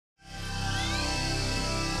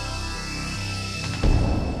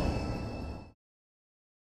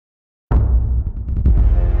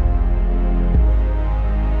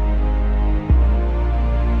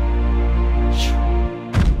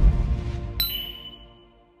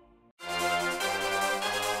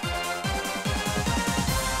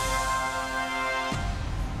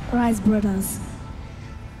Rice Brothers.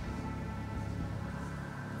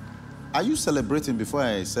 Are you celebrating before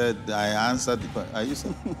I said I answered the question? Are you?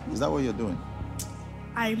 Is that what you're doing?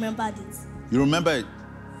 I remember this. You remember it?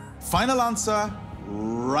 Final answer,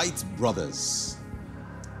 Wright Brothers.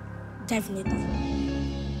 Definitely.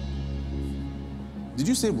 Did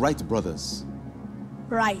you say Wright Brothers?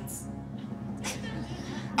 Right.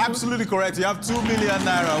 Absolutely correct. You have 2 million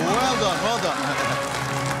naira. Well done, well done.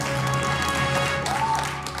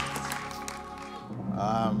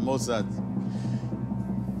 Mozart.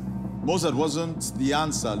 Mozart wasn't the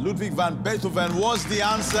answer. Ludwig van Beethoven was the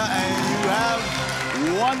answer, and you have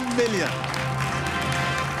 1 million.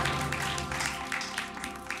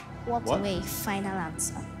 Walk away, final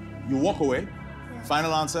answer. You walk away? Yeah.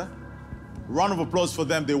 Final answer? Round of applause for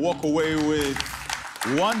them. They walk away with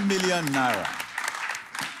 1 million naira.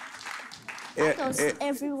 Why does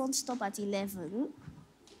everyone stop at 11?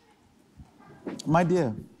 My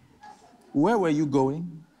dear, where were you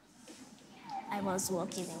going? I was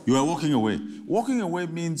walking away. You were walking away. Walking away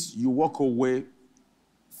means you walk away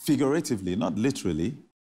figuratively, not literally.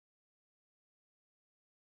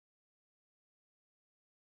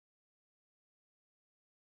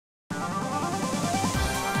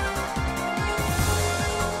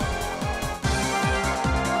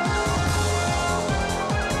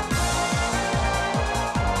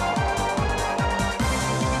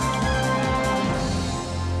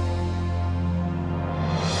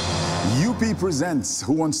 UP presents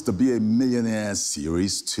Who Wants to Be a Millionaire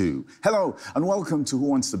Series 2. Hello, and welcome to Who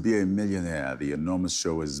Wants to Be a Millionaire. The enormous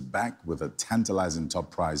show is back with a tantalizing top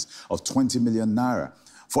prize of 20 million naira.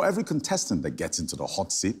 For every contestant that gets into the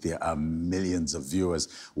hot seat, there are millions of viewers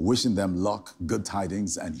wishing them luck, good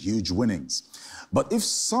tidings, and huge winnings. But if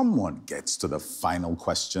someone gets to the final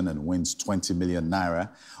question and wins 20 million naira,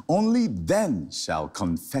 only then shall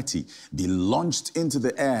confetti be launched into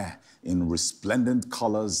the air in resplendent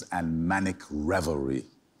colors and manic revelry.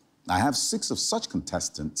 I have 6 of such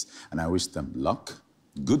contestants, and I wish them luck,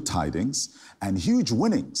 good tidings, and huge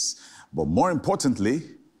winnings. But more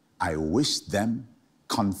importantly, I wish them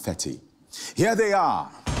confetti. Here they are.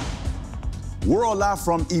 Wurola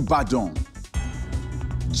from Ibadan,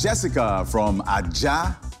 Jessica from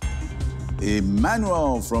Ajah,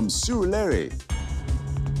 Emmanuel from Surulere,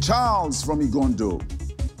 Charles from Igondo,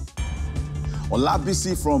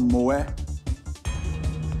 Olabisi from Moe,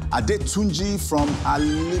 Adetunji from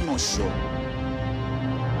Alimosho.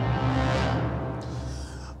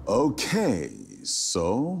 Okay,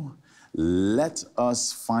 so let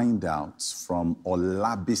us find out from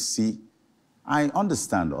Olabisi. I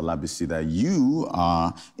understand, Olabisi, that you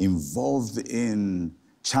are involved in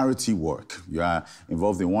charity work. You are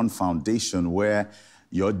involved in one foundation where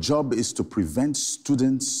your job is to prevent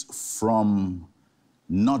students from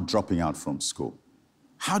not dropping out from school.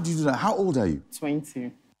 How do you do that? How old are you?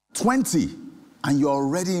 20. 20, and you're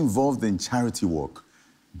already involved in charity work.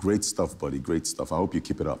 Great stuff, buddy, great stuff. I hope you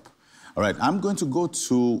keep it up. All right, I'm going to go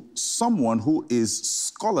to someone who is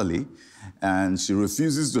scholarly, and she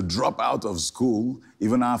refuses to drop out of school.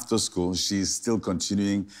 Even after school, she's still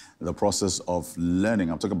continuing the process of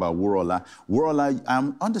learning. I'm talking about Wurola. Wurola,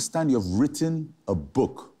 I understand you've written a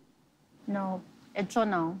book. No, a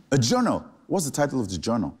journal. A journal? What's the title of the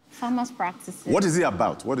journal? Farmers' Practices. What is it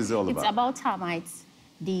about? What is it all about? It's about termites,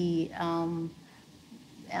 the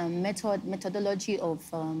methodology of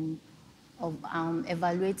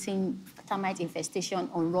evaluating termite infestation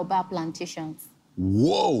on rubber plantations.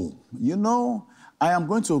 Whoa! You know, I am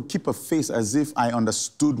going to keep a face as if I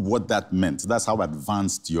understood what that meant. That's how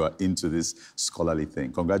advanced you are into this scholarly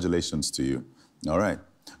thing. Congratulations to you. All right.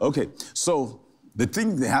 Okay, so the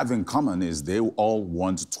thing they have in common is they all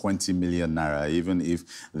want 20 million naira, even if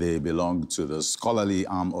they belong to the scholarly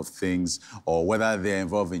arm of things, or whether they're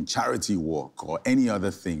involved in charity work or any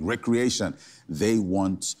other thing, recreation. They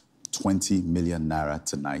want 20 million naira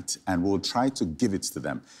tonight, and we'll try to give it to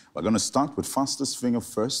them. We're going to start with fastest finger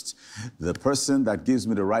first. The person that gives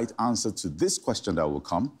me the right answer to this question that will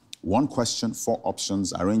come. 1 question, 4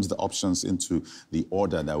 options. Arrange the options into the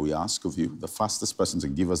order that we ask of you. The fastest person to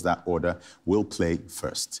give us that order will play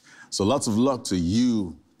first. So lots of luck to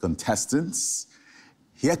you, contestants.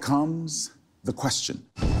 Here comes the question.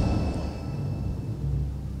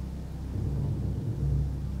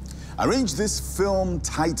 Arrange this film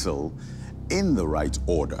title in the right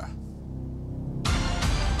order.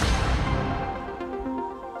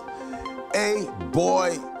 A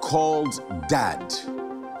Boy Called Dad.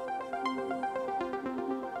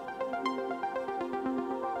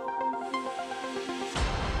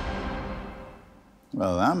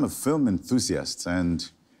 Well, I'm a film enthusiast, and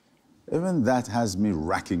Even that has me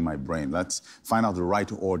racking my brain. Let's find out the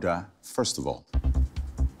right order first of all.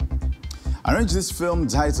 Arrange this film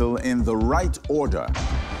title in the right order.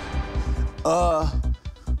 A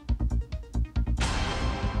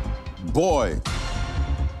boy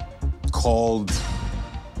called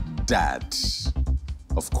Dad.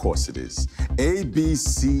 Of course it is. A, B,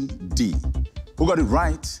 C, D. Who got it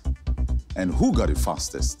right? And who got it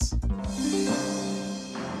fastest?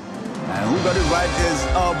 And who got it right is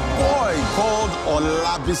a boy called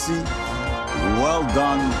Olabisi. Well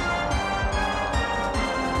done.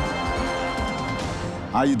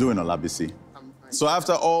 How are you doing, Olabisi? I'm fine. So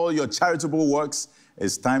after all your charitable works,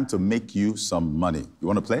 it's time to make you some money. You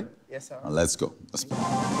want to play? Yes, sir. Let's go. Let's play.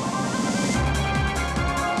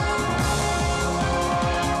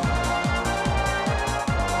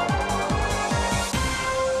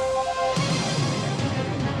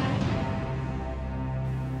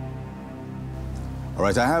 All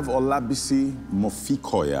right, I have Olabisi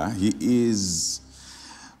Mofikoya. He is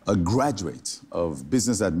a graduate of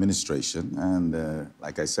business administration, and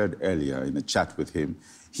like I said earlier in a chat with him,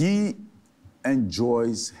 he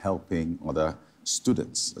enjoys helping other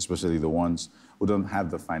students, especially the ones who don't have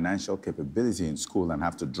the financial capability in school and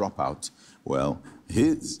have to drop out. Well,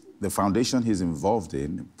 the foundation he's involved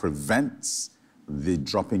in prevents the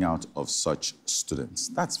dropping out of such students.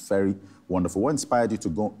 That's very wonderful. What inspired you to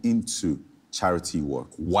go into charity work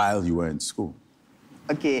while you were in school?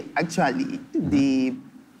 Okay, actually,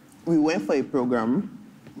 we went for a program,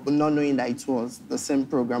 but not knowing that it was the same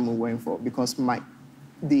program we went for, because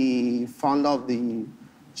the founder of the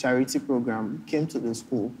charity program came to the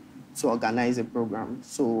school to organize a program.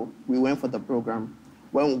 So we went for the program.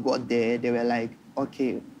 When we got there, they were like,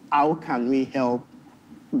 okay, how can we help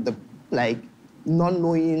not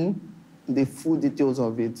knowing the full details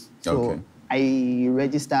of it. So okay. I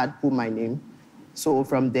registered, put my name. So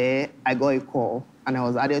from there, I got a call, and I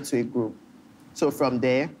was added to a group. So from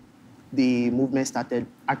there, the movement started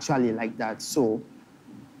actually like that. So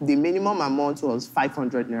the minimum amount was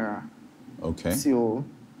 500 naira. Okay. So,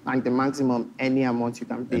 and the maximum, any amount you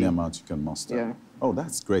can pay. Any amount you can muster. Yeah. Oh,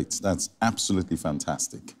 that's great. That's absolutely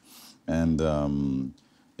fantastic. And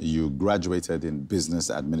you graduated in business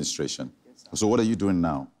administration. Yes, sir. So what are you doing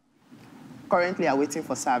now? Currently, I'm waiting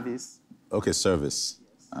for service. Okay, service.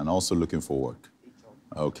 Yes. And also looking for work.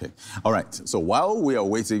 Okay. All right. So while we are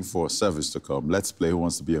waiting for service to come, let's play Who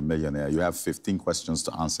Wants to Be a Millionaire. You have 15 questions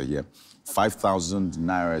to answer here. 5,000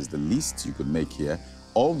 naira is the least you could make here,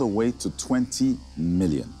 all the way to 20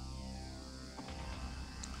 million.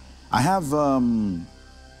 I have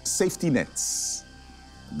safety nets.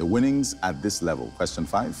 The winnings at this level, question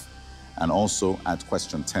 5, and also at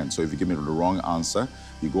question 10. So if you give me the wrong answer,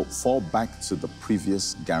 you fall back to the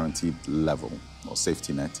previous guaranteed level or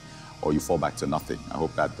safety net, or you fall back to nothing. I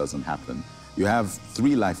hope that doesn't happen. You have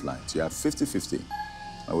 3 lifelines. You have 50-50,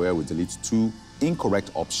 where we delete 2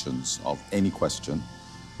 incorrect options of any question,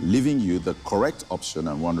 leaving you the correct option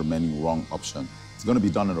and 1 remaining wrong option. It's going to be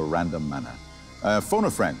done in a random manner. Phone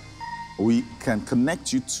a friend. We can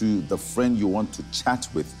connect you to the friend you want to chat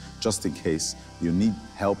with, just in case you need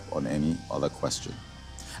help on any other question.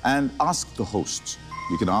 And ask the host.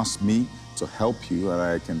 You can ask me to help you, and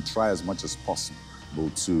I can try as much as possible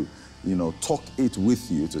to talk it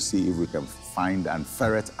with you to see if we can find and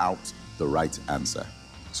ferret out the right answer.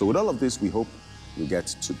 So with all of this, we hope you get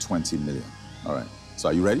to 20 million. All right. So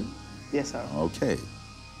are you ready? Yes, sir. Okay.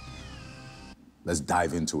 Let's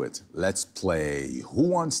dive into it. Let's play Who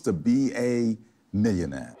Wants to Be a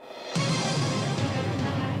Millionaire?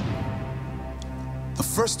 The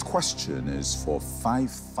first question is for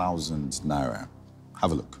 5,000 naira.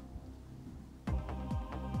 Have a look.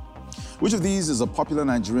 Which of these is a popular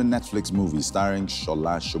Nigerian Netflix movie starring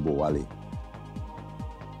Shola Shobowale?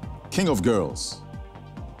 King of Girls,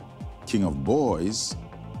 King of Boys,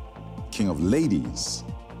 King of Ladies,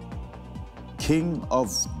 King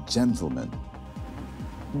of Gentlemen.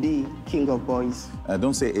 D, King of Boys.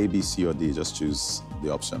 Don't say A, B, C, or D, just choose the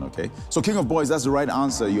option, okay? So King of Boys, that's the right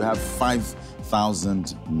answer. You have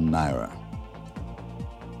 5,000 naira.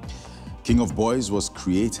 King of Boys was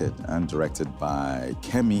created and directed by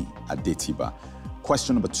Kemi Adetiba.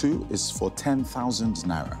 Question number 2 is for 10,000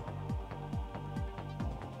 naira.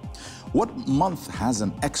 What month has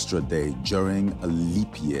an extra day during a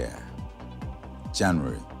leap year?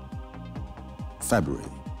 January, February,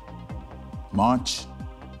 March,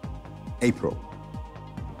 April.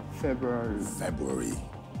 February.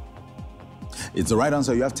 It's the right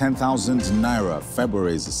answer. You have 10,000 naira.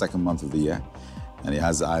 February is the second month of the year, and it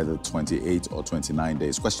has either 28 or 29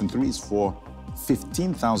 days. Question 3 is for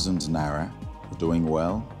 15,000 naira. You're doing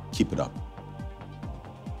well. Keep it up.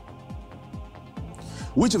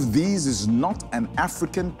 Which of these is not an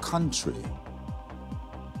African country?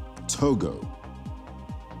 Togo,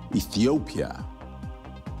 Ethiopia,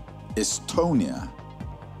 Estonia,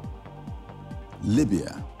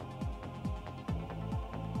 Libya.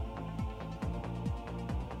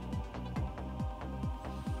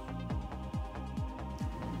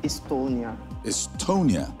 Estonia.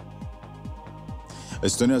 Estonia.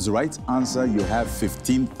 Estonia is the right answer. You have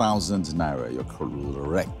 15,000 naira. You're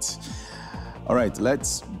correct. All right,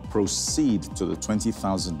 let's proceed to the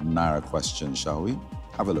 20,000 naira question, shall we?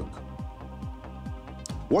 Have a look.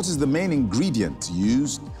 What is the main ingredient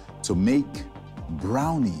used to make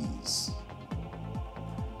brownies?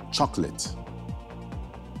 Chocolate,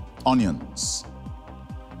 onions,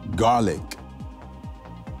 garlic,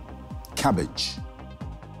 cabbage.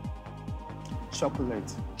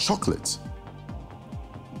 Chocolate. Chocolate.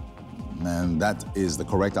 And that is the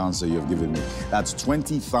correct answer you've given me. That's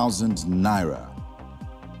 20,000 naira.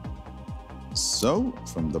 So,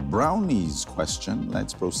 from the brownies question,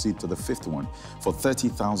 let's proceed to the fifth one. For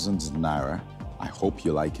 30,000 naira, I hope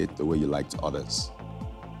you like it the way you liked others.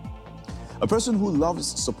 A person who loves,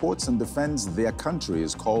 supports, and defends their country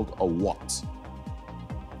is called a what?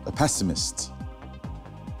 A pessimist,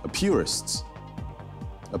 a purist,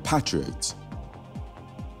 a patriot,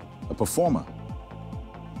 a performer.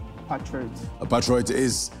 Patriot. A patriot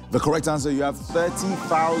is the correct answer. You have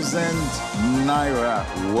 30,000 naira.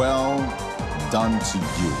 Well done to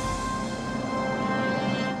you.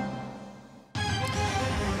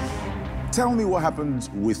 Tell me what happened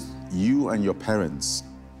with you and your parents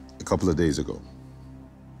a couple of days ago.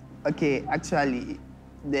 Okay, actually,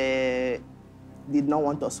 they did not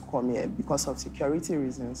want us to come here because of security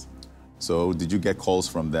reasons. So did you get calls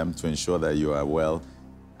from them to ensure that you are well?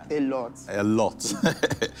 A lot. A lot.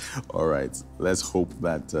 All right. Let's hope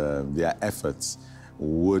that their efforts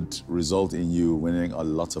would result in you winning a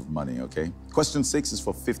lot of money, okay? Question 6 is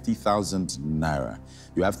for 50,000 naira.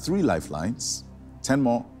 You have 3 lifelines, 10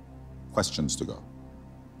 more questions to go.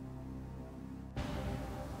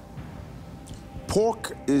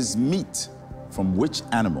 Pork is meat from which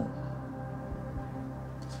animal?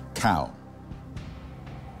 Cow,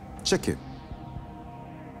 chicken,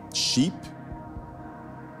 sheep,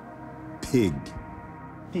 pig.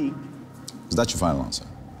 Pig. Is that your final answer?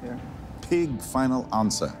 Yeah. Pig, final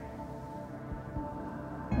answer.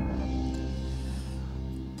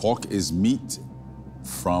 Pork is meat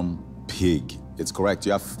from pig. It's correct.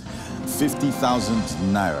 You have 50,000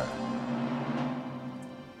 naira.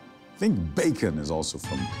 I think bacon is also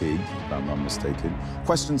from pig, if I'm not mistaken.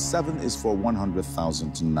 Question 7 is for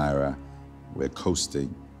 100,000 naira. We're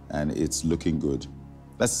coasting, and it's looking good.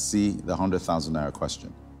 Let's see the 100,000 naira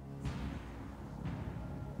question.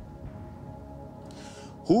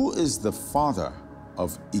 Who is the father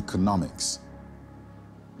of economics?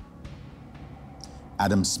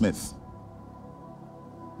 Adam Smith,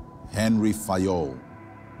 Henry Fayol,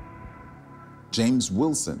 James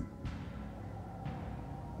Wilson,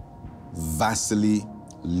 Vasily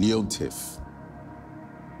Leontief.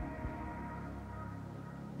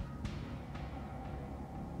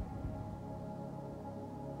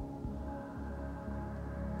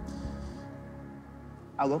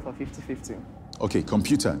 I'll go for 50-50. Okay,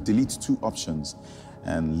 computer, delete 2 options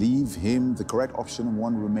and leave him the correct option and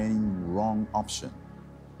 1 remaining wrong option.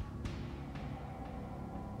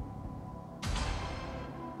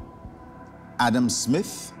 Adam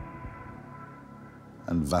Smith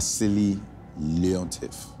and Vasily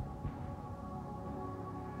Leontief.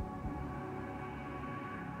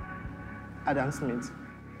 Adam Smith.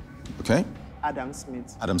 Okay? Adam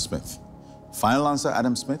Smith. Adam Smith. Final answer,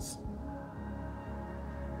 Adam Smith?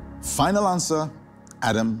 Final answer,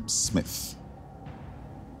 Adam Smith.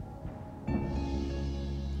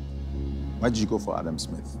 Why did you go for Adam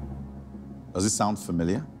Smith? Does it sound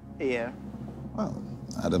familiar? Yeah. Well,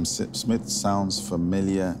 Adam Smith sounds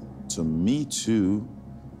familiar to me too,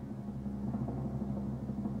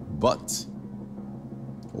 but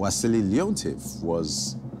Vasily Leontief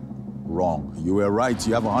was wrong. You were right.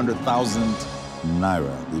 You have 100,000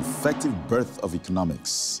 naira. The effective birth of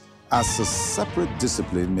economics as a separate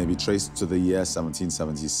discipline may be traced to the year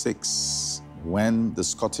 1776, when the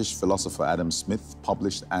Scottish philosopher Adam Smith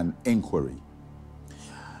published an inquiry.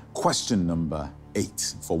 Question number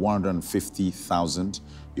 8 for 150,000.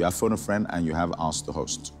 You have phone a friend and you have asked the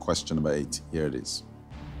host. Question number 8, here it is.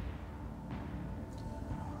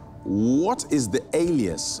 What is the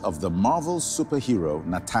alias of the Marvel superhero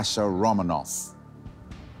Natasha Romanoff?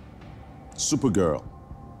 Supergirl,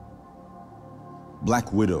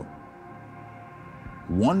 Black Widow,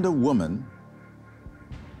 Wonder Woman,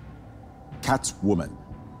 Catwoman.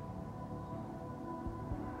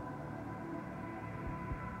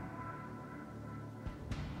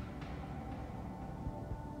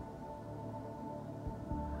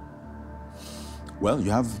 Well,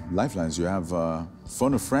 you have lifelines. You have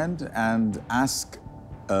phone a friend and ask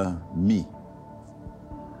me.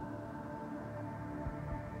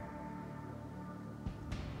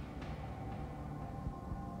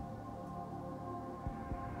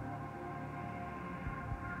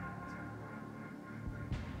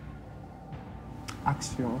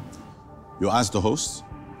 Ask you. You ask the host?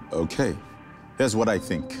 Okay. Here's what I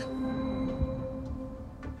think.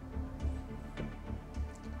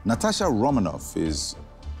 Natasha Romanoff is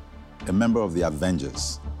a member of the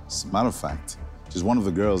Avengers. As a matter of fact, she's one of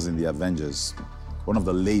the girls in the Avengers. One of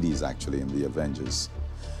the ladies, actually, in the Avengers.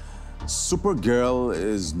 Supergirl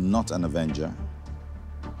is not an Avenger.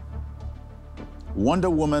 Wonder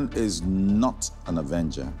Woman is not an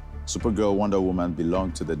Avenger. Supergirl, Wonder Woman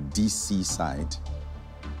belong to the DC side.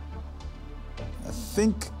 I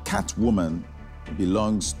think Catwoman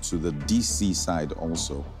belongs to the DC side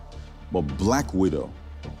also. But Black Widow,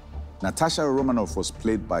 Natasha Romanoff was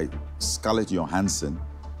played by Scarlett Johansson,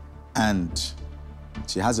 and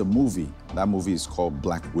she has a movie. That movie is called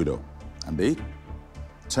Black Widow, and they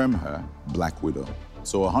term her Black Widow.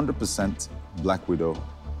 So 100% Black Widow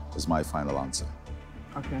is my final answer.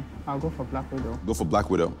 Okay, I'll go for Black Widow. Go for Black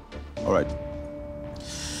Widow. All right.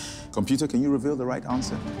 Computer, can you reveal the right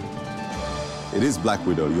answer? It is Black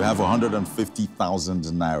Widow. You have 150,000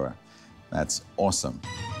 naira. That's awesome.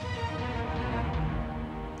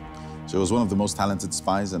 She was one of the most talented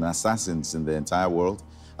spies and assassins in the entire world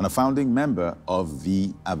and a founding member of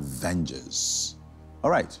the Avengers. All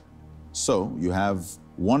right, so you have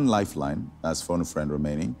one lifeline, that's phone a friend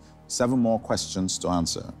remaining, 7 more questions to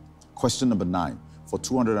answer. Question number 9 for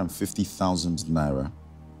 250,000 naira.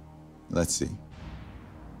 Let's see.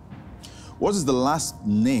 What is the last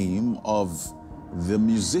name of the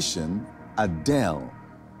musician Adele?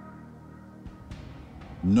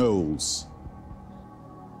 Knowles,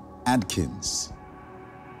 Adkins,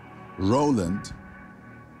 Roland,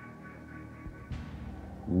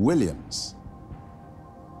 Williams.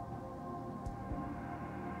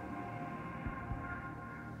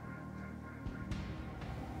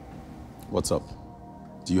 What's up?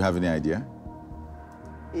 Do you have any idea?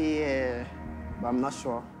 Yeah, but I'm not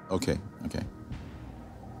sure. Okay, okay.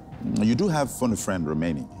 You do have phone a friend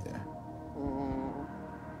remaining here.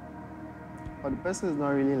 But the person is not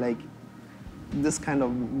really like this kind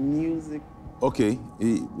of music. Okay,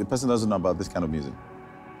 the person doesn't know about this kind of music.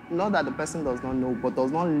 Not that the person does not know, but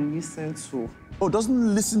does not listen to. Oh,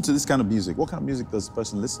 doesn't listen to this kind of music. What kind of music does the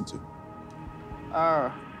person listen to?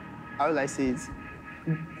 How will I say it?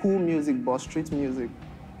 Cool music, but street music.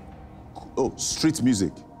 Oh, street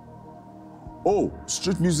music. Oh,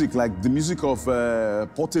 street music, like the music of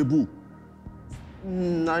Portable.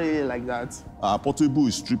 Not really like that. Portable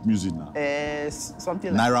is street music now.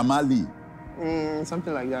 Something like Naira Marley.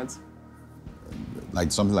 something like that.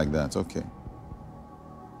 Like something like that, okay.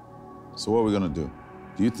 So what are we gonna do?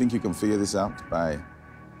 Do you think you can figure this out by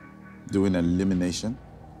doing an elimination?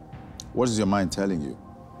 What is your mind telling you?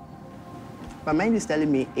 My mind is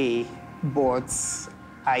telling me A, but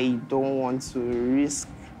I don't want to risk.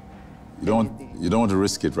 You don't want to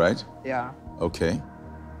risk it, right? Yeah. Okay.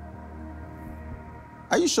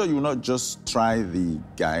 Are you sure you will not just try the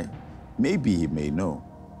guy? Maybe he may know.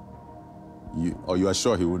 Or you are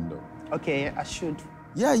sure he wouldn't know? Okay, I should.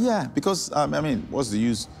 Yeah, because, I mean, what's the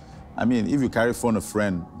use? I mean, if you carry phone a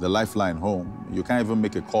friend, the lifeline home, you can't even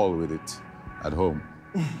make a call with it at home.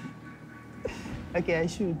 Okay, I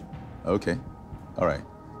should. Okay, all right.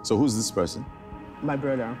 So who's this person? My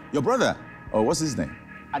brother, Your brother? Oh, what's his name?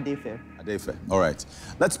 Adefe. Adefe. All right.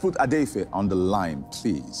 Let's put Adefe on the line,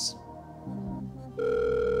 please.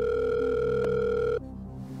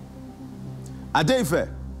 Adefe.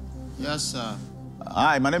 Yes, sir.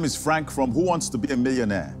 Hi, my name is Frank from Who Wants to Be a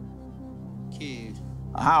Millionaire? Okay.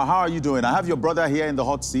 How are you doing? I have your brother here in the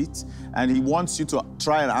hot seat, and he wants you to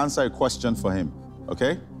try and answer a question for him,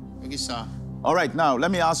 okay? Okay, sir. All right, now,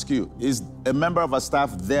 let me ask you, is a member of our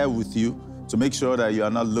staff there with you to make sure that you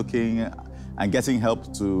are not looking and getting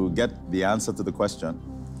help to get the answer to the question?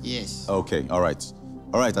 Yes. Okay, all right.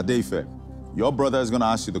 All right, Adefe, your brother is going to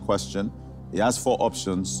ask you the question. He has 4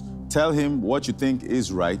 options. Tell him what you think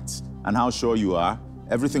is right and how sure you are.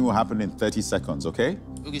 Everything will happen in 30 seconds, okay?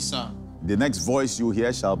 Okay, sir. The next voice you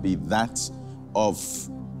hear shall be that of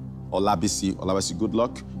Olabisi. Olabisi, good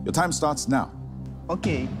luck. Your time starts now.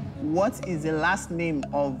 Okay, what is the last name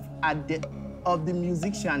of the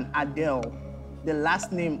musician Adele? The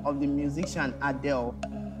last name of the musician Adele.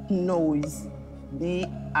 Knowles, D.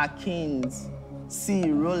 Atkins, C.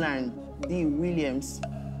 Roland, D. Williams.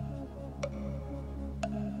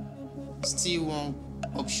 Still one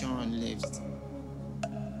option left.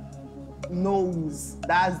 Knowles,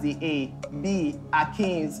 that's the A. B.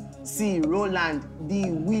 Akins. C. Roland.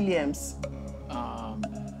 D. Williams.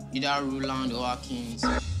 Either Roland or Atkins.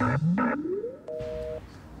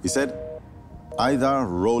 He said either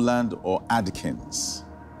Roland or Adkins.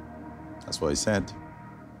 That's what he said.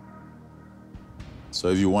 So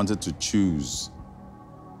if you wanted to choose,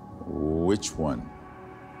 which one?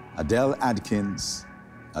 Adele Adkins,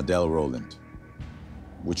 Adele Roland.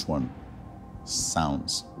 Which one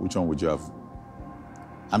sounds? Which one would you have?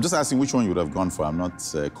 I'm just asking which one you would have gone for. I'm not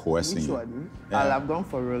coercing Which you. one? Yeah. I'll have gone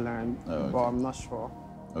for Roland, okay. but I'm not sure.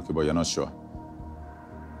 Okay, but you're not sure.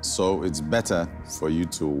 So it's better for you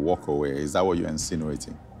to walk away. Is that what you're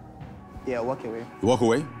insinuating? Yeah, walk away. You walk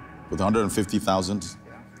away with 150,000?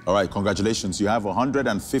 Yeah. All right, congratulations. You have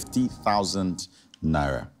 150,000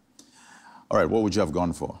 naira. All right, what would you have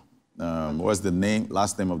gone for? What's the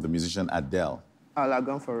last name of the musician? Adele. I'll have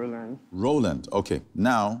gone for Roland. Roland. Okay,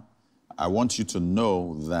 now I want you to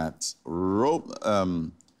know that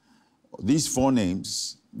these four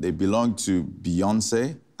names, they belong to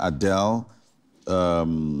Beyonce, Adele,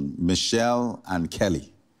 Michelle, and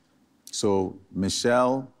Kelly. So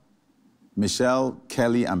Michelle,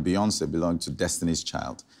 Kelly, and Beyonce belong to Destiny's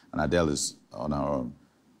Child, and Adele is on her own.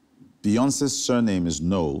 Beyonce's surname is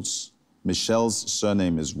Knowles, Michelle's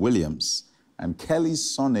surname is Williams, and Kelly's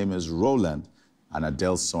surname is Roland, and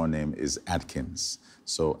Adele's surname is Adkins.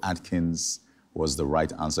 So Adkins was the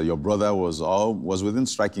right answer. Your brother was within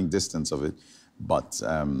striking distance of it, but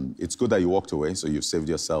it's good that you walked away, so you've saved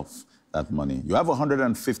yourself that money. You have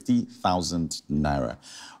 150,000 naira.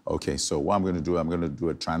 Okay, so what I'm going to do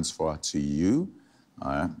a transfer to you,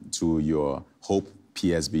 to your Hope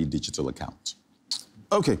PSB digital account.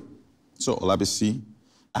 Okay, so Olabisi,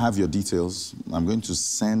 I have your details. I'm going to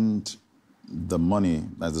send the money,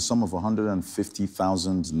 that's the sum of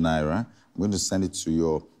 150,000 naira. I'm going to send it to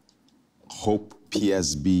your Hope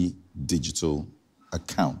PSB digital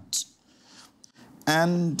account.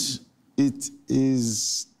 And it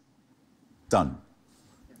is done.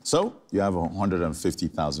 So you have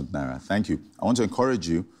 150,000 naira. Thank you. I want to encourage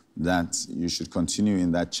you that you should continue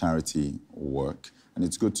in that charity work. And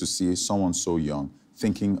it's good to see someone so young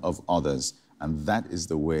thinking of others. And that is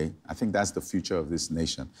the way, I think that's the future of this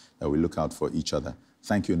nation, that we look out for each other.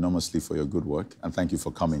 Thank you enormously for your good work, and thank you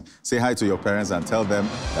for coming. Say hi to your parents and tell them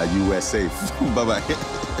that you were safe. Bye-bye.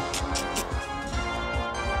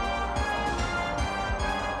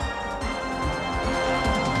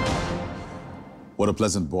 What a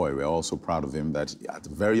pleasant boy. We're all so proud of him that at a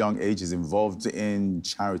very young age he's involved in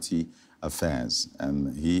charity affairs,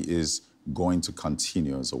 and he is going to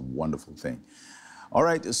continue. It's a wonderful thing. All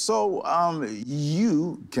right, so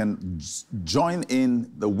you can join in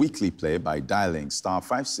the weekly play by dialing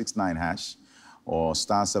 *569# or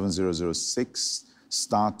 *7006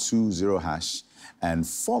 *20# and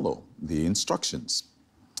follow the instructions.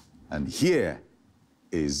 And here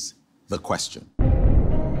is the question.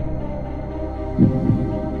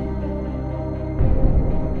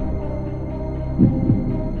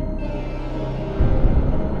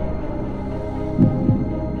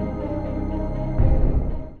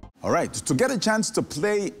 All right, to get a chance to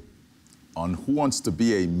play on Who Wants to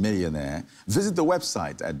Be a Millionaire, visit the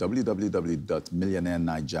website at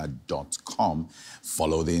www.millionaireniger.com.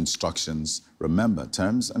 Follow the instructions. Remember,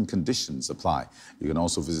 terms and conditions apply. You can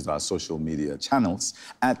also visit our social media channels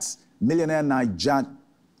at Millionaire Niger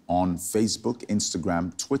on Facebook,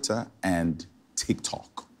 Instagram, Twitter, and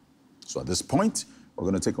TikTok. So at this point, we're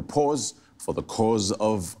going to take a pause for the cause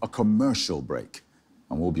of a commercial break.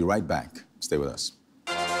 And we'll be right back. Stay with us.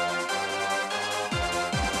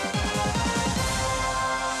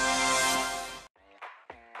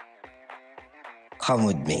 Come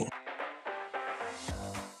with me.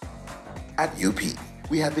 At UP,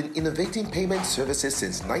 we have been innovating payment services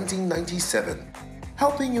since 1997,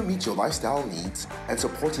 helping you meet your lifestyle needs and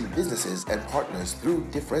supporting businesses and partners through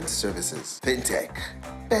different services. Fintech,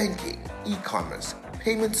 banking, e-commerce,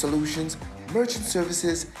 payment solutions, merchant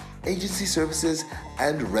services, agency services,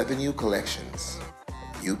 and revenue collections.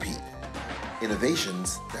 UP,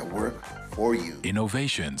 innovations that work for you.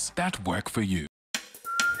 Innovations that work for you.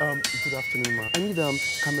 Good afternoon, ma. I need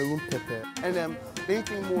Cameroon pepper. And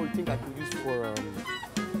anything more you think I could use for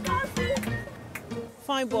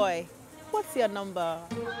Fine boy. What's your number?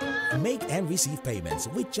 Make and receive payments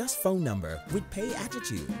with just phone number with Pay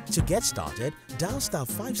Attitude. To get started, dial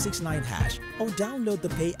 *569# or download the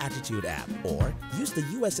Pay Attitude app, or use the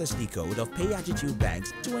USSD code of Pay Attitude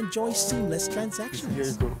banks to enjoy seamless transactions. Here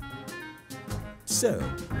you go. So,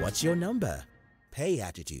 what's your number? Pay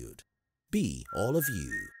Attitude. Be all of you.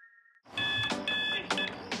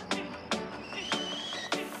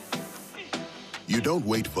 You don't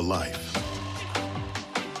wait for life.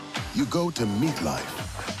 You go to meet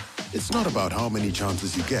life. It's not about how many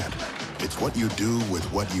chances you get. It's what you do with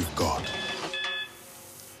what you've got.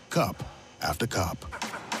 Cup after cup.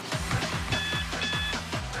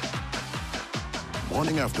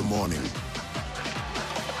 Morning after morning.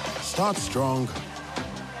 Start strong.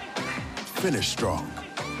 Finish strong.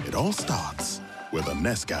 It all starts with a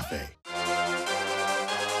Nescafe.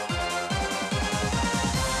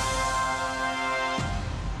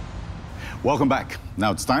 Welcome back.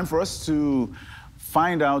 Now it's time for us to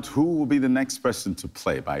find out who will be the next person to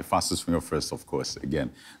play by fastest finger first, of course,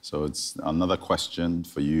 again. So it's another question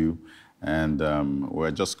for you, and we're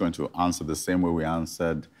just going to answer the same way we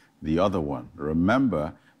answered the other one.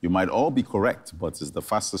 Remember, you might all be correct, but it's the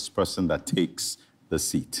fastest person that takes the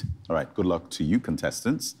seat. All right, good luck to you,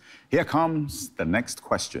 contestants. Here comes the next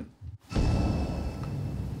question.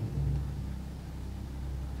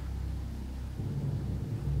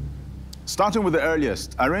 Starting with the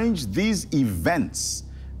earliest, arrange these events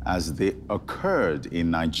as they occurred in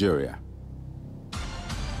Nigeria.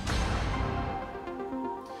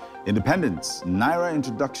 Independence, Naira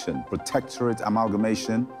introduction, protectorate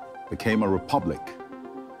amalgamation, became a republic.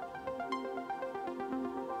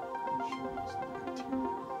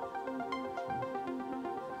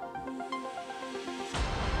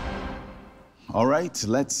 All right,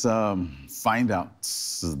 let's find out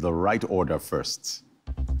the right order first.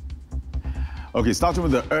 Okay, starting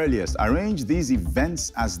with the earliest. Arrange these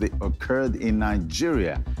events as they occurred in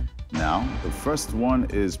Nigeria. Now, the first one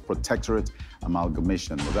is protectorate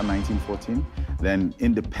amalgamation. Was that 1914? Then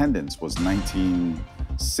independence was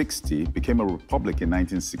 1960, became a republic in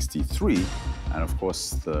 1963. And of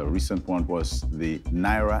course, the recent one was the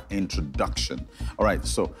Naira introduction. All right,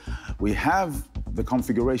 so we have the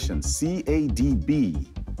configuration CADB.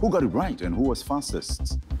 Who got it right and who was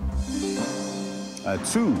fastest?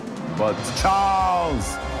 2, but Charles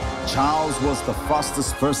was the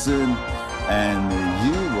fastest person, and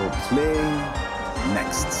you will play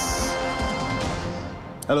next.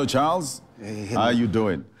 Hello, Charles. Hey, how are you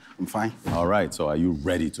doing? I'm fine. All right, so are you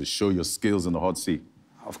ready to show your skills in the hot seat?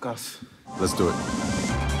 Of course. Let's do it.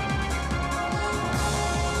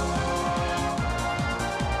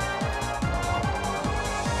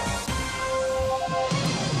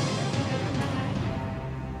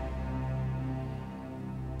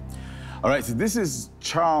 All right, so this is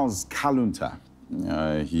Charles Kalunta.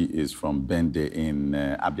 He is from Bende in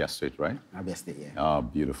Abia State, right? Abia State, yeah. Oh,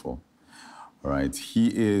 beautiful. All right,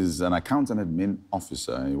 he is an account and admin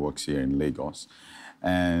officer. He works here in Lagos.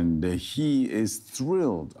 And he is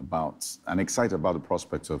thrilled about and excited about the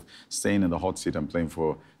prospect of staying in the hot seat and playing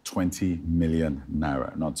for 20 million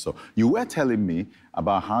Naira, not so. You were telling me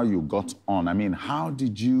about how you got on. I mean, how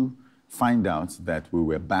did you find out that we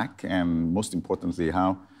were back? And most importantly,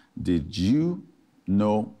 how did you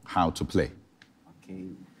know how to play? Okay.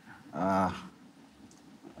 I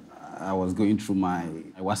was going through my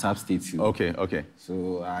WhatsApp status. Okay, okay.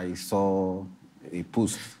 So I saw a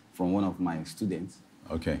post from one of my students.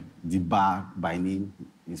 Okay. The bar by name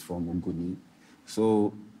is from Ogoni.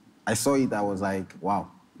 So I saw it, I was like,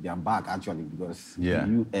 wow, they are back actually, because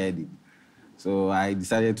you heard it. So I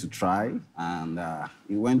decided to try, and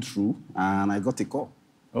it went through, and I got a call.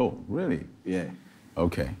 Oh, really? Yeah.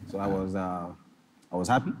 Okay. So I was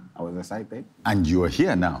happy, I was excited. And you are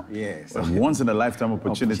here now. Yes. A once-in-a-lifetime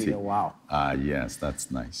opportunity. Wow. Yes, that's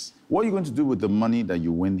nice. What are you going to do with the money that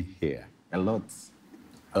you win here? A lot.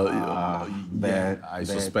 I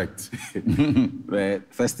suspect.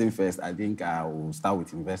 But first thing first, I think I will start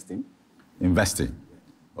with investing. Investing?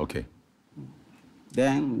 Okay.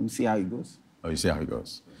 Then we'll see how it goes. Oh, you see how it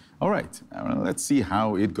goes. All right. Let's see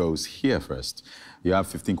how it goes here first. You have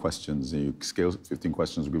 15 questions. You scale 15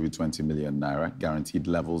 questions will give you 20 million Naira. Guaranteed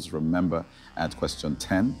levels, remember, at question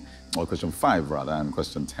 10, or question 5, rather, and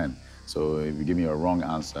question 10. So if you give me a wrong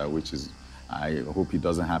answer, which is, I hope it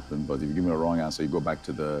doesn't happen, but if you give me a wrong answer, you go back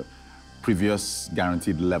to the previous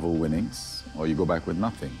guaranteed level winnings, or you go back with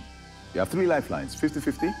nothing. You have 3 lifelines,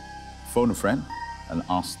 50-50, phone a friend, and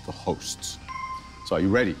ask the host. So are you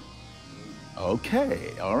ready?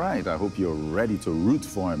 Okay, all right. I hope you're ready to root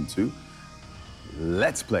for him too.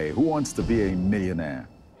 Let's play. Who wants to be a millionaire?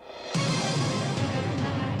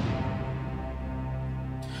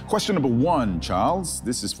 Question number 1, Charles.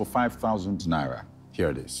 This is for 5,000 Naira. Here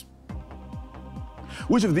it is.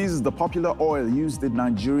 Which of these is the popular oil used in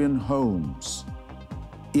Nigerian homes?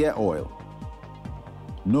 Ear oil,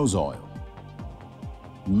 nose oil,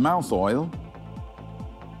 mouth oil,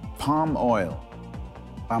 palm oil.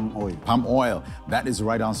 Palm oil. Palm oil. That is the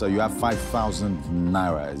right answer. You have 5,000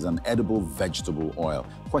 Naira. It's an edible vegetable oil.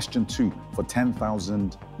 Question 2 for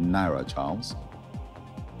 10,000 naira, Charles.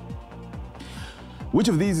 Which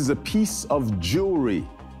of these is a piece of jewelry?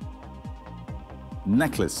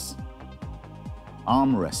 Necklace,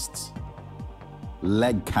 armrests,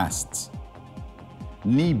 leg casts,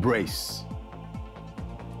 knee brace.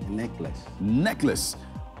 Necklace. Necklace.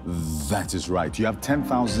 That is right. You have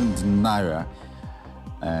 10,000 naira,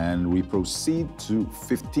 and we proceed to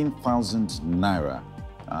 15,000 naira.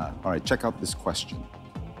 All right, check out this question.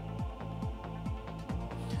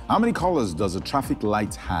 How many colors does a traffic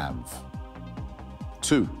light have?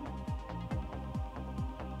 2,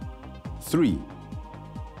 3,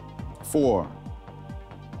 4,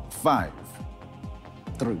 5.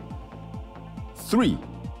 3. 3.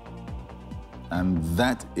 And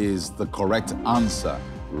that is the correct answer.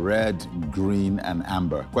 Red, green, and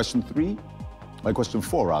amber. Question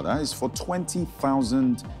 4 rather, is for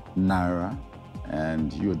 20,000 naira,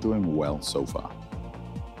 and you're doing well so far.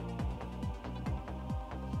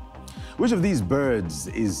 Which of these birds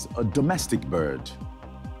is a domestic bird?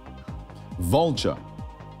 Vulture,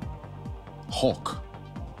 hawk,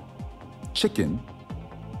 chicken,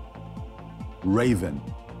 raven.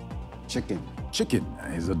 Chicken. Chicken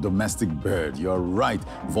is a domestic bird. You're right.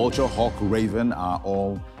 Vulture, hawk, raven are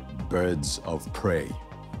all birds of prey.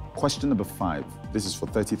 Question number 5. This is for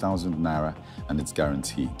 30,000 naira, and it's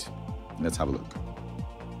guaranteed. Let's have a look.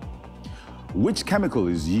 Which chemical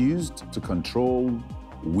is used to control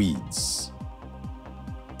weeds?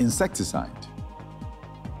 Insecticide,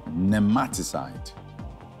 nematicide,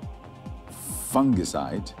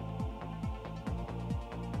 fungicide,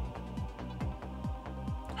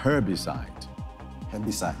 herbicide.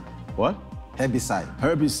 Herbicide. What? Herbicide.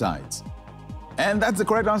 Herbicides. And that's the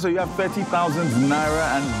correct answer. You have 30,000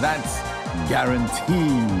 naira, and that's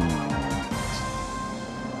guaranteed.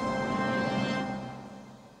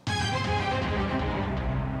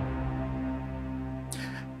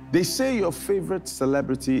 They say your favorite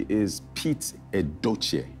celebrity is Pete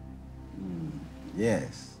Edochie.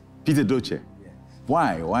 Yes. Pete Edochie? Yes.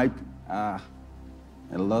 Why? Why? A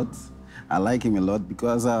lot. I like him a lot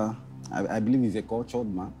because I believe he's a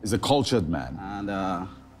cultured man. He's a cultured man. And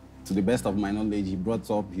to the best of my knowledge, he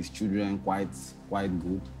brought up his children quite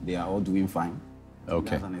good. They are all doing fine.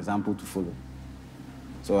 Okay. That's an example to follow.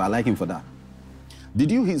 So I like him for that.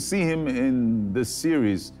 Did you see him in the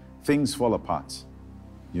series Things Fall Apart?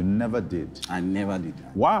 You never did. I never did.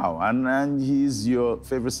 Wow, and he's your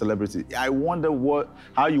favorite celebrity. I wonder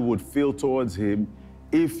how you would feel towards him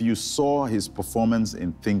if you saw his performance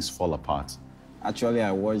in Things Fall Apart. Actually,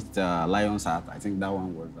 I watched Lion's Heart. I think that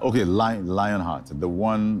one was... Okay, Lionheart, the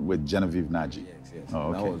one with Genevieve Naji. Yes, yes.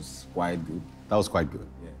 Oh, okay. That was quite good. That was quite good?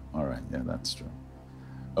 Yeah. All right, yeah, that's true.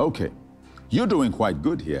 Okay, you're doing quite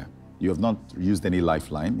good here. You have not used any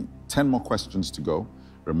lifeline. 10 more questions to go.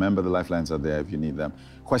 Remember, the lifelines are there if you need them.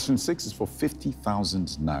 Question 6 is for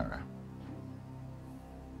 50,000 naira.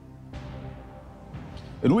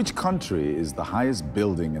 In which country is the highest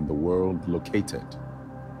building in the world located?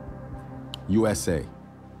 USA,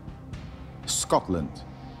 Scotland,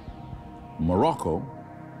 Morocco,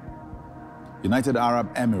 United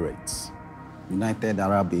Arab Emirates. United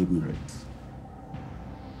Arab Emirates.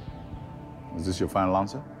 Is this your final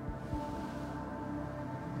answer?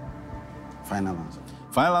 Final answer.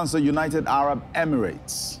 Final answer, United Arab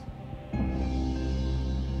Emirates.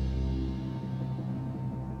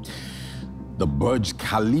 The Burj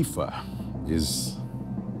Khalifa is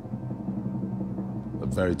a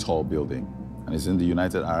very tall building, and it's in the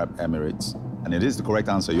United Arab Emirates. And it is the correct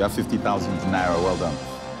answer. You have 50,000 naira. Well done.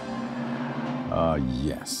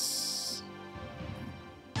 Yes.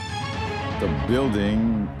 The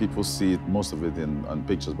building, people see it, most of it on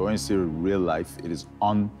pictures, but when you see it in real life, it is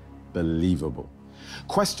unbelievable.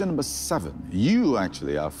 Question number 7. You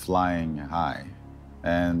actually are flying high,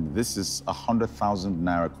 and this is a 100,000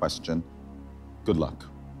 naira question. Good luck.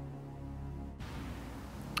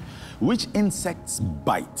 Which insect's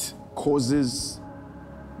bite causes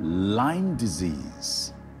Lyme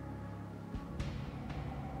disease?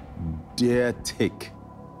 Deer tick.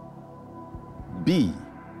 B,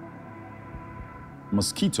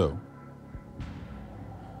 mosquito.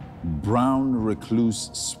 Brown recluse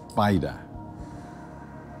spider.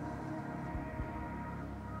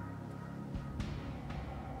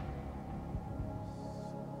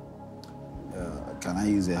 Can I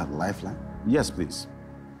use a lifeline? Yes, please.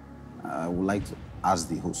 I would like to ask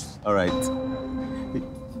the host. All right.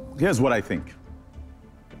 Here's what I think.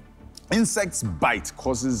 Insect's bite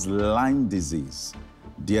causes Lyme disease.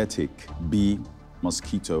 Deer tick. B,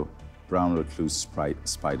 mosquito. Brown recluse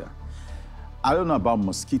spider. I don't know about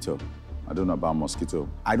mosquito.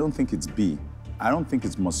 I don't think it's B. I don't think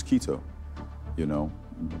it's mosquito, you know,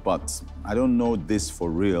 but I don't know this for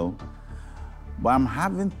real. But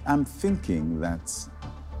I'm thinking that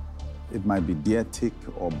it might be deer tick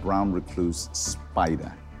or brown recluse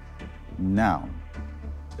spider. Now,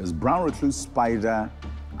 is brown recluse spider,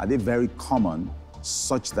 are they very common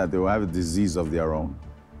such that they will have a disease of their own?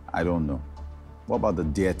 I don't know. What about the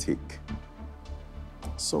deer tick?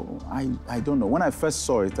 So I don't know. When I first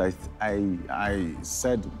saw it, I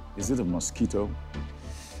said, is it a mosquito?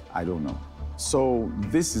 I don't know. So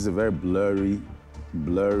this is a very blurry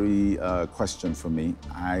question for me.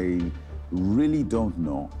 I really don't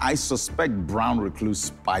know. I suspect brown recluse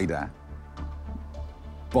spider,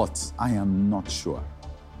 but I am not sure.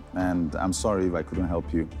 And I'm sorry if I couldn't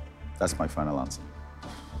help you. That's my final answer.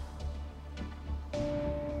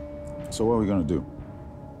 So what are we gonna do?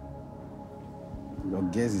 Your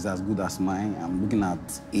guess is as good as mine. I'm looking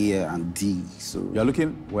at A and D, so... You're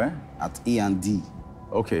looking where? At A and D.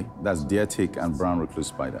 Okay, that's deer tick and brown recluse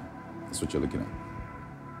spider. That's what you're looking at.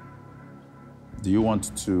 Do you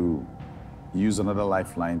want to use another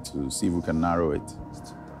lifeline to see if we can narrow it? It's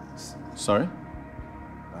too dicey. Sorry?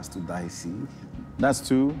 That's too dicey. That's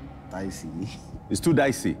too? Dicey. It's too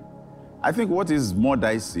dicey. I think what is more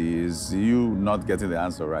dicey is you not getting the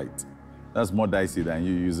answer right. That's more dicey than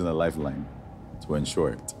you using a lifeline to ensure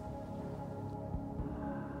it.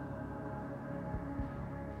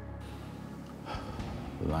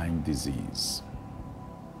 Lyme disease.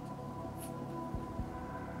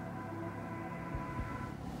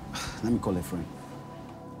 Let me call a friend.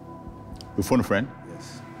 You phone a friend?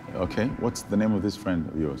 Yes. Okay. What's the name of this friend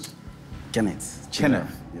of yours? Kenneth.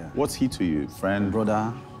 Kenneth? Yeah. What's he to you? Friend?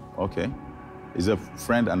 Brother. Okay. He's a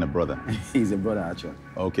friend and a brother? He's a brother, actually.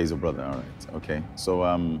 Okay, he's a brother. All right. Okay. So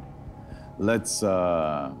let's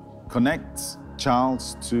connect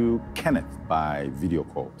Charles to Kenneth by video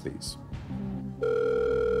call, please.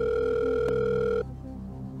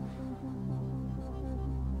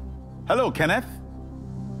 Hello, Kenneth.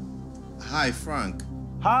 Hi, Frank.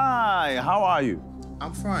 Hi, how are you?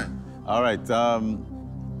 I'm fine. All right.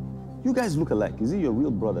 You guys look alike. Is he your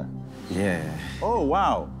real brother? Yeah. Oh,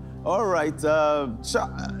 wow. All right.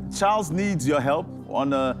 Charles needs your help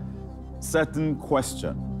on a certain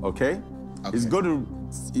question, okay? He's going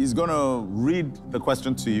to read the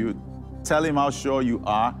question to you. Tell him how sure you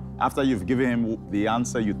are after you've given him the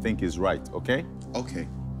answer you think is right, okay? Okay.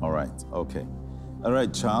 All right, okay. All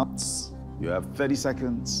right, Charles, you have 30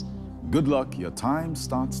 seconds. Good luck. Your time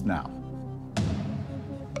starts now.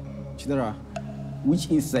 Chidera,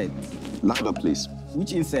 which insect? Louder, please.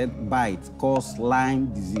 Which insect bite cause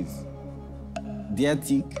Lyme disease? Deer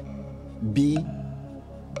tick, bee,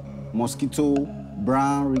 mosquito,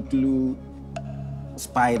 brown recluse,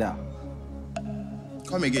 spider.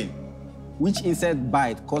 Come again. Which insect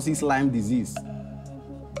bite causes Lyme disease?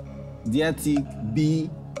 Deer tick, bee,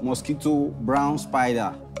 mosquito, brown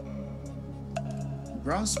spider.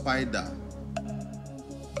 Brown spider.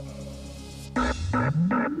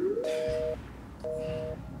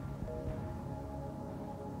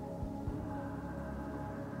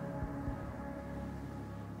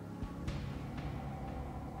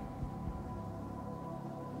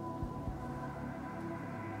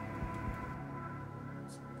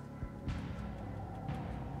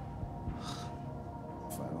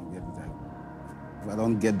 If I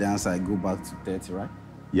don't get the answer, I go back to 30, right?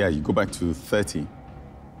 Yeah, you go back to 30.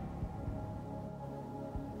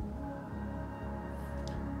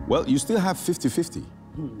 Well, you still have 50-50.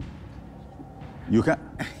 You can...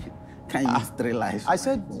 Can you use 3 lives? I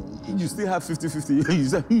said you still have 50-50. You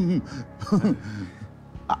said,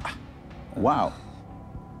 wow.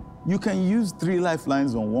 You can use 3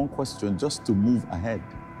 lifelines on one question just to move ahead.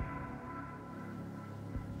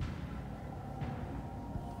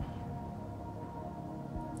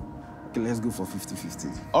 Okay, let's go for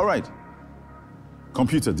 50-50. All right.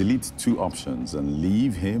 Computer, delete 2 options and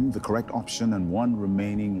leave him the correct option and 1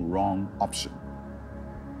 remaining wrong option.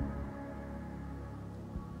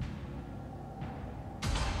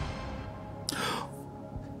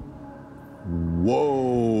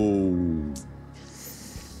 Whoa.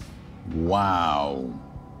 Wow.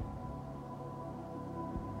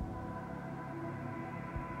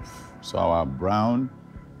 So our brown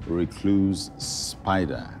recluse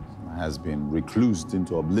spider has been reclused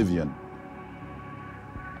into oblivion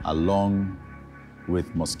along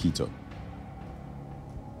with mosquito.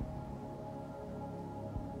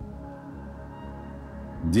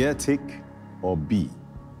 Deer tick or bee?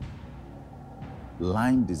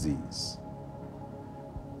 Lyme disease.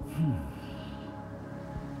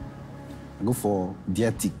 I go for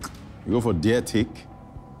deer tick. You go for deer tick?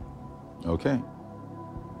 Okay.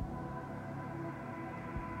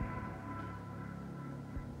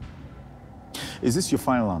 Is this your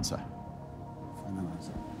final answer? Final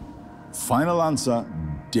answer. Final answer,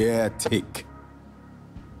 dare take.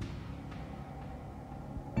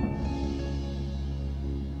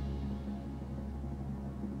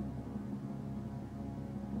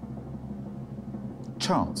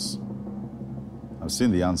 Charles, I've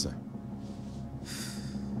seen the answer.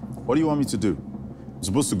 What do you want me to do? I'm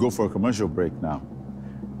supposed to go for a commercial break now.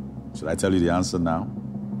 Should I tell you the answer now?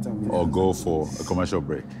 Or go for a commercial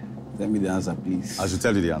break? Tell me the answer, please. I should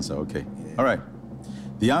tell you the answer, okay. Yeah. All right.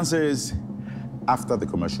 The answer is after the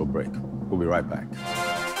commercial break. We'll be right back.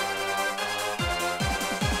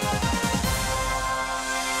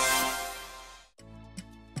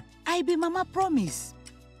 I be Mama Promise.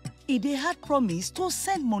 They had promise to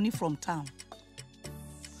send money from town.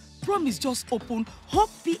 Promise just open Hope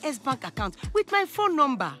PS Bank account with my phone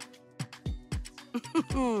number.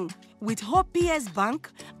 With Hope PS Bank,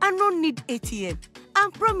 I no need ATM.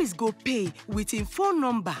 And Promise go pay with him phone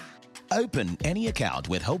number. Open any account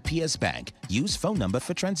with Hope PS Bank. Use phone number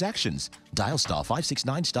for transactions. Dial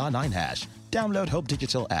 *569*9#. Download Hope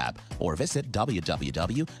Digital app or visit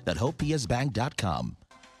www.hopepsbank.com.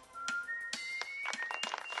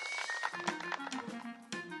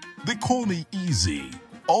 They call me easy,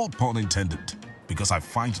 all pun intended, because I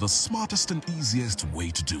find the smartest and easiest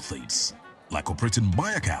way to do things. Like operating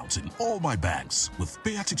my accounts in all my banks with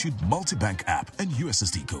PayAttitude multi-bank app and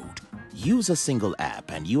USSD code. Use a single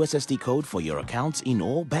app and USSD code for your accounts in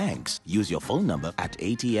all banks. Use your phone number at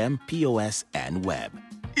ATM, POS, and web.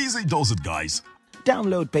 Easy does it, guys.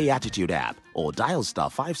 Download PayAttitude app or dial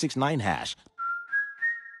 *569#.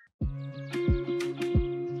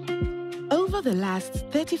 Over the last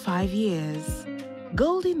 35 years,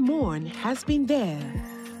 Golden Morn has been there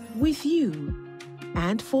with you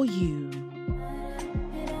and for you.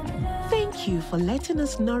 Thank you for letting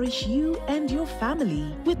us nourish you and your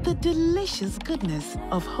family with the delicious goodness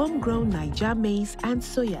of homegrown Niger maize and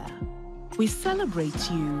soya. We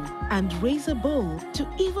celebrate you and raise a bowl to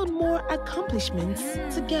even more accomplishments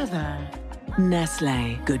together.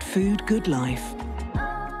 Nestle, good food, good life.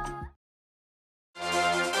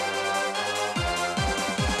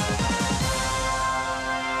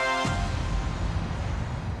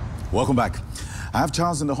 Welcome back. I have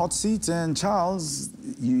Charles in the hot seat, and Charles,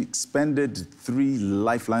 you expended 3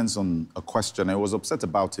 lifelines on a question. I was upset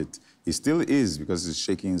about it. He still is, because he's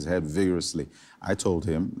shaking his head vigorously. I told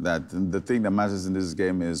him that the thing that matters in this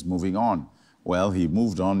game is moving on. Well, he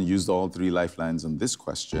moved on, used all 3 lifelines on this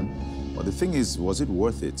question. But the thing is, was it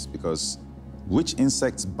worth it? Because which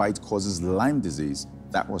insect's bite causes Lyme disease?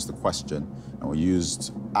 That was the question. And we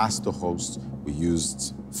used Ask the Host, we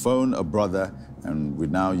used Phone a Brother, and we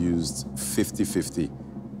now used 50-50.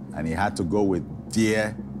 And he had to go with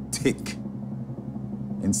Dear Tick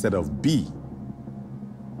instead of B.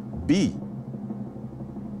 B.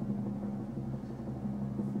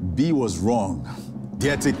 B was wrong.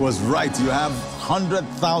 Dear Tick was right. You have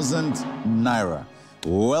 100,000 naira.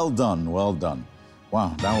 Well done, well done.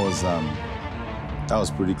 Wow, that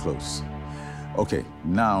was pretty close. Okay,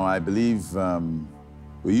 now I believe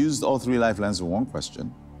we used all 3 lifelines in one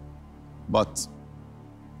question. But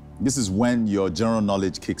this is when your general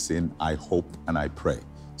knowledge kicks in, I hope and I pray.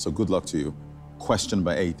 So good luck to you. Question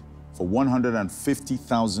number 8. For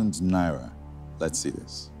 150,000 naira, let's see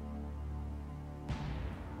this.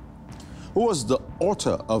 Who was the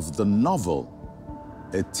author of the novel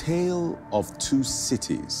A Tale of Two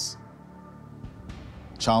Cities?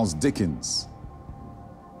 Charles Dickens,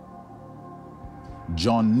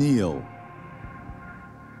 John Neal,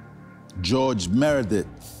 George Meredith,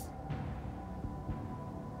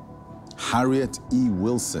 Harriet E.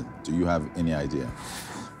 Wilson. Do you have any idea?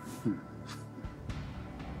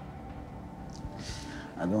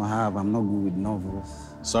 I'm not good with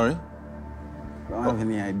novels. Sorry? I don't have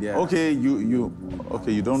any idea. Okay,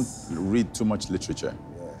 you don't read too much literature.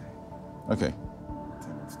 Yeah. Okay.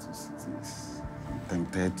 I'm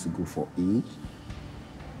tempted to go for A. You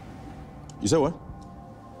said what?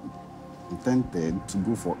 I'm tempted to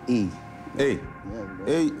go for A. A. Yeah,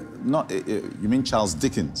 A, not A, you mean Charles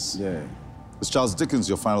Dickens? Yeah. Is Charles Dickens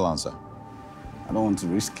your final answer? I don't want to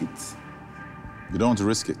risk it. You don't want to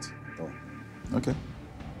risk it? No. Okay.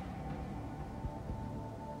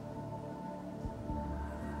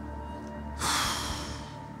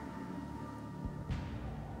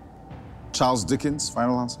 Charles Dickens,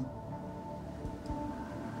 final answer?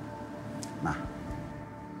 Nah.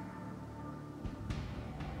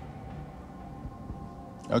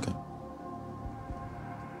 Okay.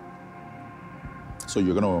 So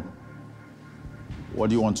you're gonna, what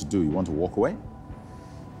do you want to do? You want to walk away?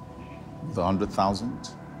 The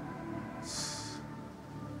 100,000?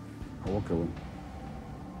 I'll walk away.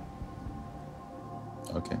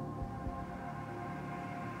 Okay.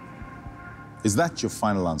 Is that your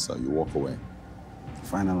final answer? You walk away?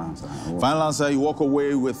 Final answer. Final answer, you walk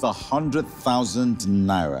away with 100,000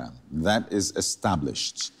 naira. That is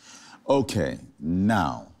established. Okay,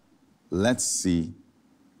 now, let's see.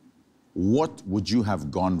 What would you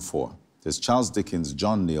have gone for? There's Charles Dickens,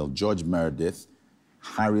 John Neal, George Meredith,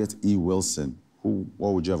 Harriet E. Wilson.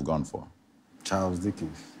 What would you have gone for? Charles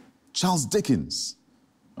Dickens. Charles Dickens.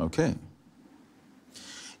 Okay.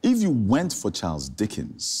 If you went for Charles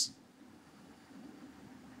Dickens,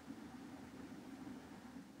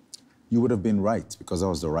 you would have been right, because that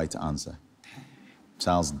was the right answer.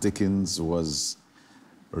 Charles Dickens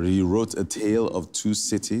rewrote A Tale of Two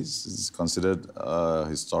Cities. It's considered a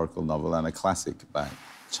historical novel and a classic by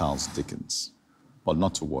Charles Dickens. But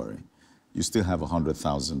not to worry, you still have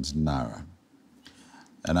 100,000 naira.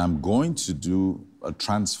 And I'm going to do a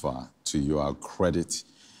transfer to you. I'll credit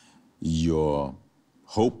your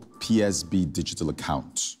Hope PSB digital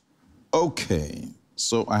account. Okay,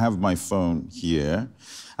 so I have my phone here.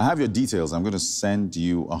 I have your details. I'm going to send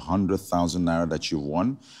you 100,000 naira that you've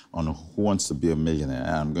won on Who Wants to Be a Millionaire.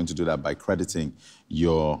 And I'm going to do that by crediting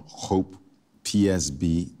your Hope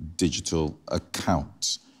PSB digital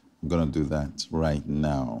account. I'm going to do that right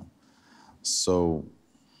now. So,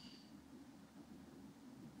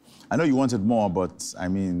 I know you wanted more, but I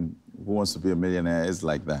mean, Who Wants to Be a Millionaire is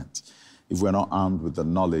like that. If we're not armed with the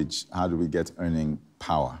knowledge, how do we get earning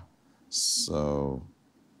power? So,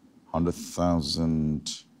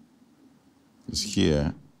 100,000 is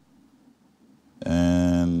here,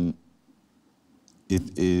 and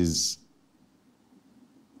it is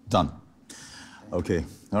done. Okay,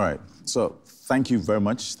 all right. So, thank you very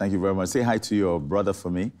much. Thank you very much. Say hi to your brother for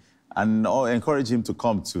me, and encourage him to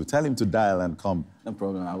come too. Tell him to dial and come. No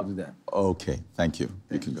problem, I will do that. Okay, thank you.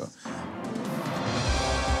 You can go.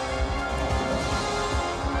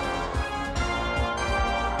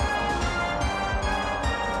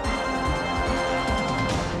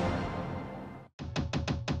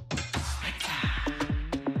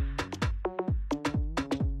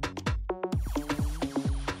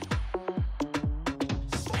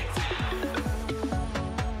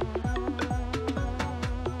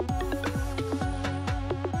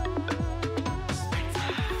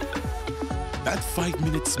 That 5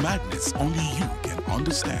 minutes madness only you can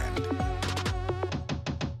understand.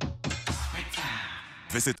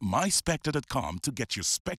 Visit myspectre.com to get your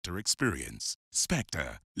Spectre experience.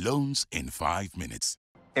 Spectre, loans in 5 minutes.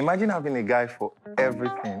 Imagine having a guy for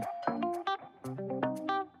everything.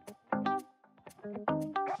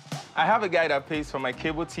 I have a guy that pays for my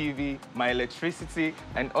cable TV, my electricity,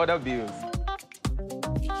 and other bills.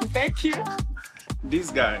 Thank you. This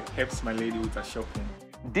guy helps my lady with her shopping.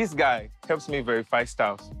 This guy helps me verify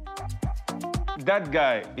stuff. That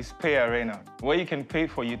guy is Pay Arena, where you can pay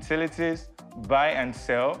for utilities, buy and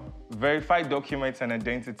sell, verify documents and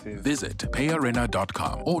identities. Visit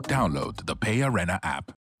payarena.com or download the Pay Arena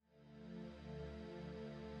app.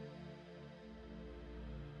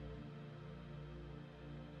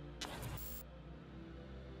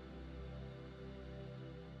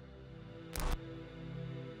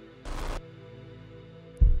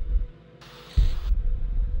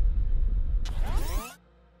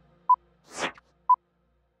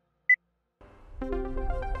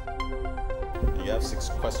 You have 6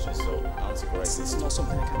 questions, so answer correctly. It's not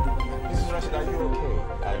something I can do. Mrs. Rashid, are you okay?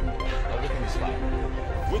 Everything is fine.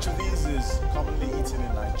 Which of these is commonly eaten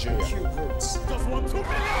in Nigeria? Cubes.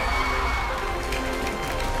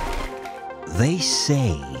 They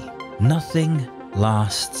say nothing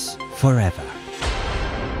lasts forever.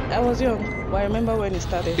 I was young, but I remember when it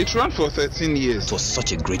started. It ran for 13 years. It was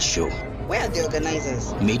such a great show. Where are the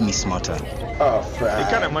organizers? Made me smarter. Oh, the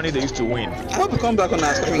kind of money they used to win. I hope you come back on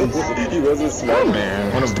our screens. He wasn't smart. Oh,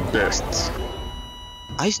 man, one of the best.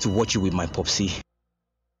 I used to watch you with my popsy.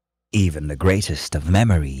 Even the greatest of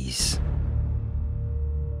memories.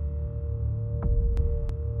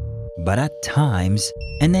 But at times,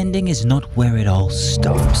 an ending is not where it all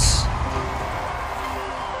stops.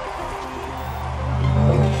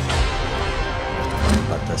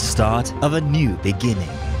 But the start of a new beginning.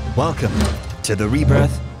 Welcome to the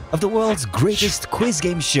rebirth of the world's greatest quiz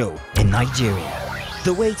game show in Nigeria.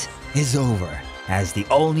 The wait is over as the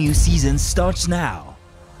all-new season starts now.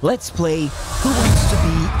 Let's play Who Wants to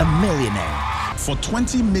Be a Millionaire? For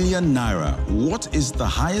 20 million naira, what is the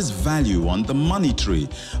highest value on the money tree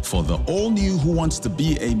for the all-new Who Wants to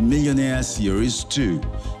Be a Millionaire Series 2?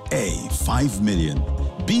 A, 5 million.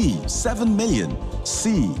 B, 7 million.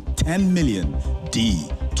 C, 10 million. D,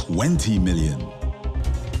 20 million.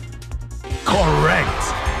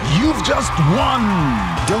 Correct! You've just won!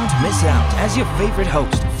 Don't miss out as your favorite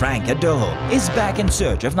host, Frank Adol, is back in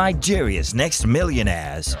search of Nigeria's next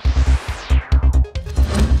millionaires.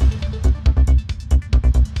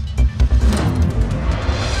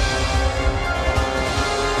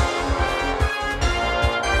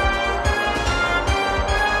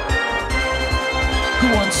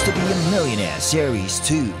 Who Wants to Be a Millionaire Series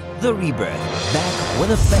 2, The Rebirth, back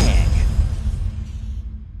with a bang.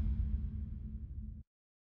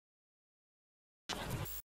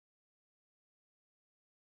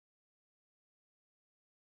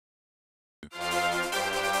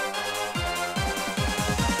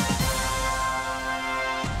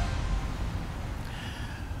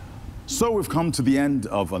 So we've come to the end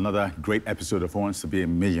of another great episode of Who Wants to Be a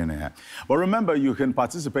Millionaire. But remember, you can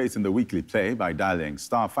participate in the weekly play by dialing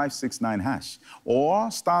 *569# or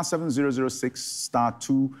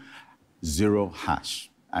 *7006 *20#.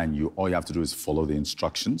 And all you have to do is follow the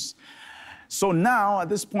instructions. So now, at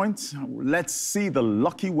this point, let's see the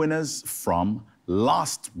lucky winners from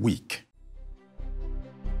last week.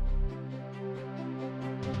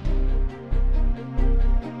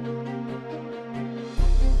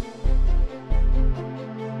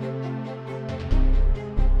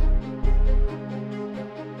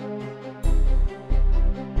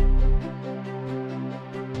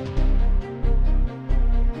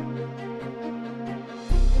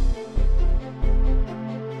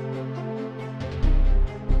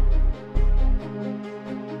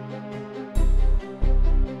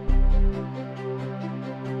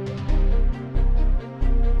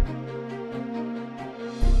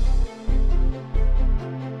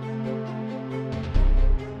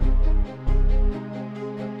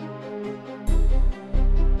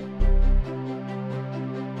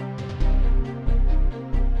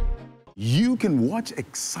 You can watch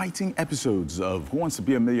exciting episodes of Who Wants to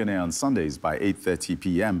Be a Millionaire on Sundays by 8:30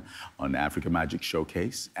 p.m. on African Magic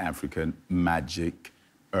Showcase, African Magic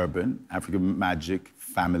Urban, African Magic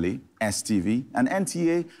Family, STV, and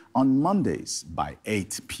NTA on Mondays by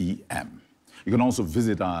 8 p.m. You can also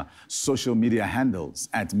visit our social media handles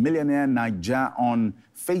at Millionaire Naija on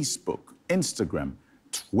Facebook, Instagram,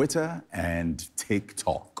 Twitter, and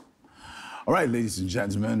TikTok. All right, ladies and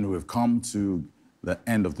gentlemen, we've come to the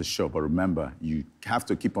end of the show. But remember, you have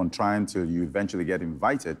to keep on trying till you eventually get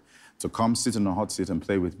invited to come sit in a hot seat and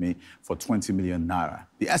play with me for 20 million naira.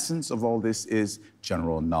 The essence of all this is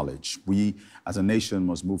general knowledge. We, as a nation,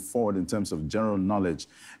 must move forward in terms of general knowledge.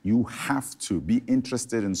 You have to be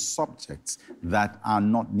interested in subjects that are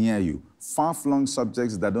not near you, far-flung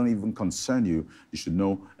subjects that don't even concern you. You should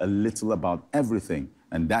know a little about everything.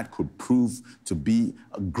 And that could prove to be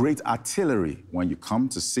a great artillery when you come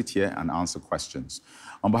to sit here and answer questions.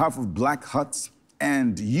 On behalf of Black Hut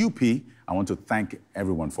and UP, I want to thank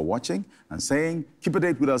everyone for watching and saying, keep a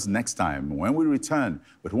date with us next time when we return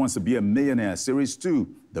with Who Wants to Be a Millionaire Series 2,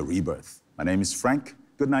 The Rebirth. My name is Frank.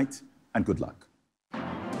 Good night and good luck.